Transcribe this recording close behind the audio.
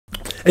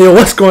Hey, yo,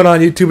 what's going on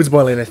YouTube? It's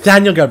boy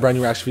Nathaniel. Got a brand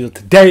new reaction video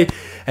today.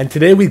 And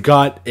today we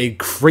got a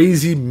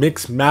crazy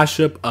mixed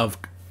mashup of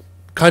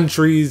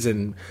countries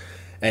and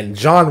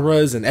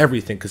genres and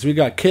everything. Because we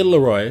got Kid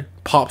Laroi,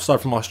 pop star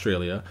from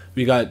Australia.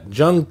 We got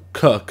Jung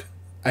Kook,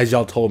 as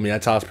y'all told me,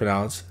 that's how it's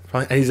pronounced.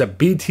 And he's a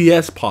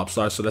BTS pop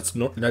star, so that's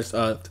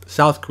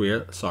South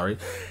Korea. Sorry,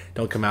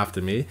 don't come after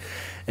me.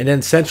 And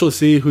then Central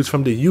C, who's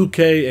from the UK,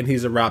 and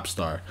he's a rap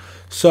star.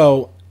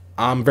 So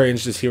I'm very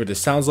interested to hear what this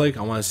sounds like.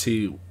 I want to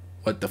see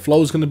what the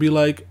flow is going to be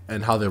like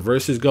and how their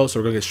verses go. So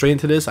we're going to get straight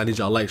into this. I need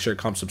y'all to like, share,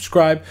 comment,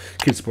 subscribe.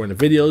 Keep supporting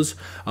the videos.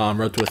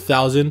 Road to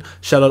 1,000.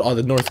 Shout out all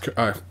the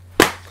Are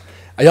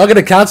y'all going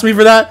to cancel me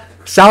for that?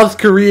 South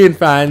Korean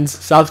fans,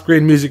 South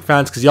Korean music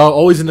fans, because y'all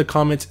always in the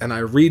comments and I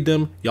read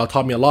them. Y'all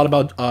taught me a lot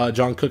about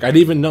Jung Kook. I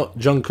didn't even know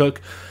Jung Kook.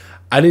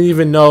 I didn't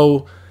even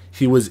know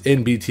he was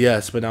in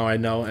BTS, but now I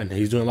know. And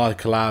he's doing a lot of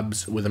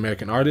collabs with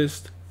American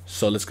artists.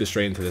 So let's get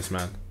straight into this,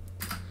 man.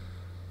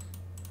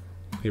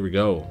 Here we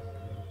go.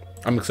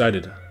 I'm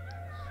excited.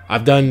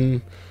 I've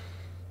done,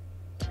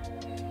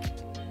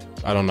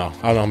 I don't know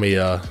how many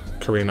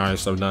Korean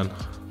artists I've done.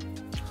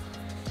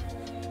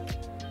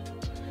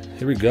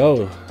 Here we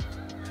go.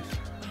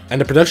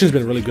 And the production's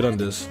been really good on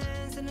this.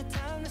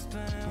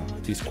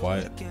 He's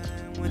quiet.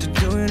 Was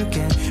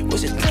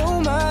it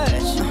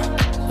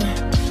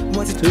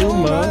too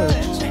much?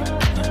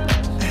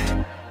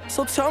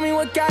 So tell me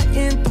what got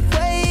in the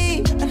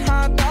way and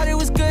how I thought it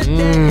was good that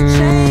it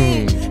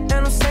changed. And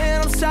I'm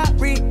saying I'm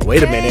sorry.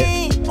 Wait a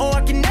minute. Oh,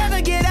 I can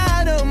never get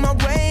out of my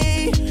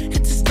way.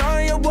 It's a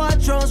story of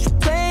wardrobes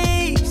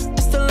replaced.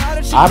 It's a lot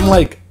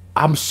of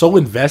I'm so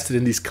invested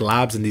in these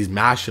collabs and these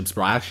mashups,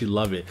 bro. I actually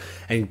love it.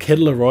 And Kid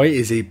Laroi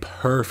is a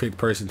perfect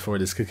person for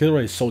this. Kid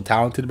Laroi is so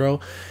talented, bro.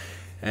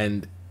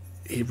 And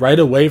right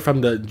away from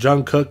the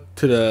Jung Kook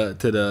to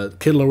the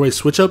Kid Laroi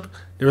switch up,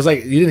 there was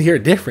like, you didn't hear a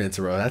difference,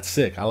 bro. That's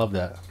sick. I love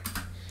that.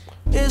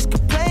 Let's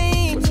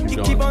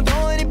keep on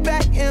throwing it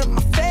back in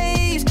my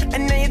face.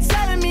 And now you're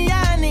telling me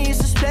I need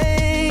some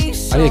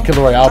space. I need a Kid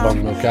Laroi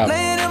album, no cap.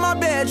 Laying in my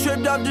bed,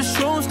 tripped up the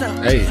shoes now.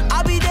 Hey.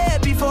 I'll be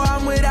dead before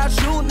I'm without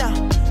you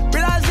now.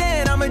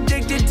 Realizing I'm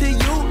addicted to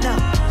you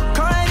now.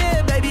 Come right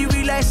here, baby,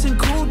 relax and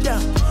cool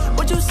down.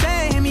 What you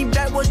saying? Hit me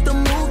back, what's the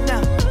move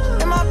now?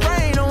 In my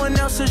brain, no one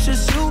else is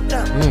just you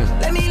now.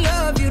 Let me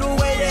love you the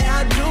way that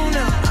I do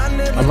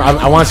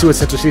now. I want to see what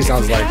Central C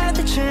sounds like.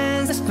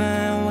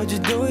 Would you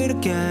do it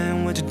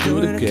again? Would you do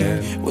it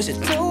again? Was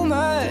it too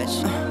much?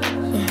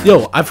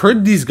 Yo, I've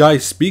heard these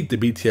guys speak, the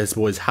BTS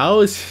boys.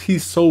 How is he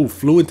so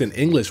fluent in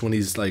English when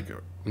he's like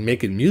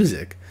making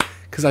music?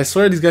 Because I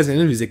swear these guys in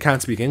interviews, they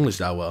can't speak English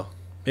that well.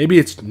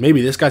 Maybe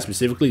this guy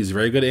specifically is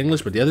very good at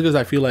English, but the other guys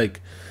I feel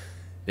like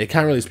they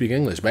can't really speak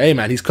English. But hey,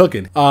 man, he's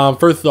cooking.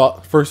 First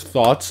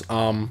thoughts.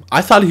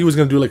 I thought he was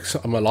gonna do like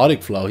a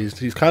melodic flow.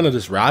 He's kind of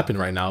just rapping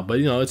right now, but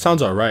you know, it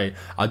sounds alright.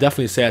 I'll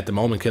definitely say at the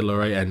moment Kid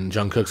Laroi and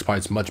Jung Kook's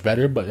part's much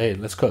better. But hey,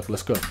 let's cook.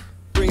 Let's cook.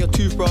 Bring a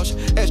toothbrush,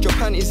 extra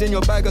panties in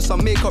your bag or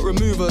some makeup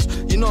removers.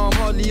 You know I'm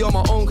hardly on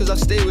my own cause I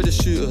stay with the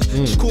shooters.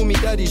 She call me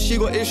daddy, she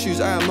got issues,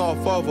 I am not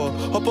a father.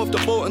 Hop off the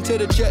boat and take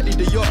the jet, leave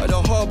the yacht at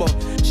the harbour.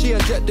 She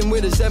injecting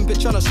with a Zempic,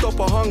 tryna stop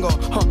her hunger.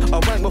 I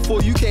went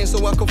before you came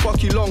so I could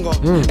fuck you longer.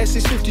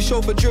 S650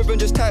 chauffeur driven,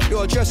 just type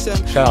your address in.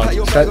 Pack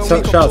your bag and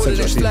we can board the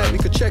next flight, we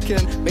could check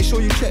in. Make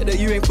sure you check that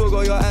you ain't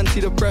forgot your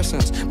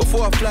antidepressants.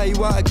 Before I fly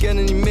you out again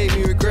and you made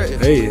me regret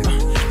it. Hey.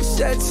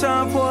 Set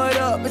time, pour it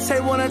up, and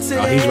take one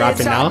until he's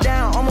rapping now.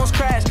 Down, almost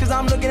crashed, cause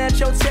I'm looking at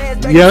your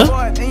text. Yeah.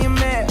 And you're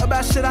mad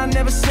about shit I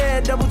never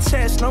said. Double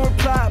text, no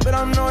reply, but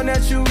I'm knowing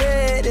that you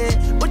read it.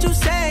 What you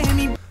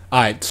saying?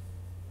 Alright.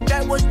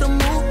 That was the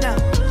move now.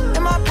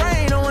 In my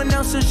brain, no one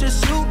else is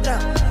just you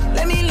now.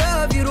 Let me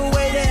love you the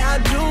way that I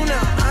do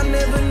now. I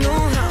never knew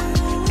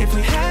how. If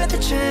we had the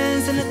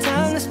chance and the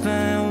time to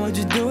spend, would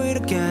you do it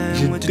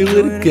again? Would you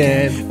do it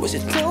again? Was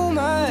it too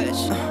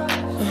much?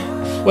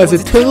 Was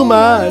it too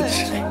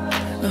much?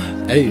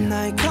 Hey.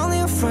 Now calling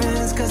your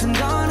friends cause I'm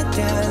gone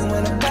again.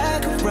 When I'm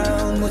back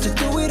around, would you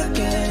do it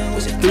again?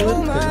 Was it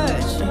too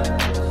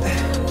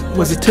much?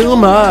 Was it too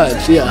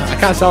much? Yeah, I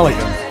kinda sound like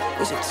him.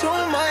 Was it too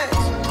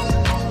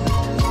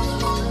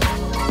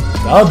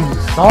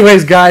much?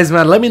 Anyways, guys,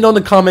 man, let me know in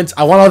the comments.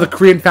 I want all the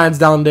Korean fans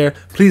down there.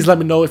 Please let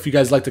me know if you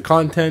guys like the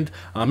content.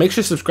 Make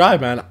sure to subscribe,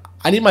 man.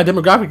 I need my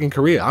demographic in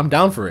Korea. I'm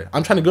down for it.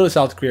 I'm trying to go to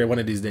South Korea one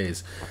of these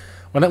days.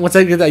 Once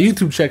I get that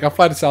YouTube check, I'll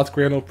fly to South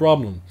Korea, no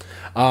problem.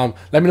 Let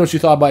me know what you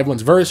thought about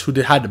everyone's verse. Who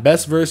had the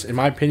best verse? In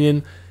my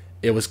opinion,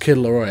 it was Kid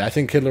Laroi. I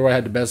think Kid Laroi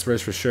had the best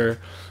verse for sure.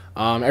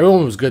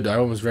 Everyone was good, though.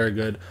 Everyone was very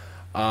good.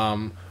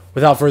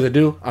 Without further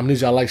ado, I'm going to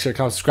need y'all to like, share,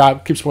 comment,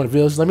 subscribe. Keep supporting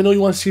videos. Let me know what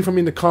you want to see from me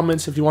in the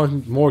comments. If you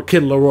want more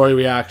Kid Laroi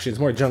reactions,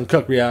 more Jung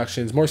Kook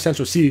reactions, more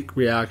Central C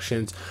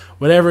reactions,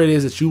 whatever it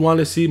is that you want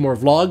to see, more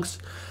vlogs,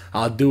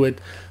 I'll do it.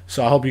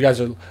 So I hope you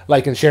guys are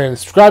liking, sharing, and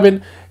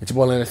subscribing. It's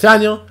your boy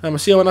Nathaniel. I'm going to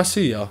see you when I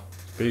see y'all.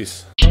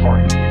 Peace.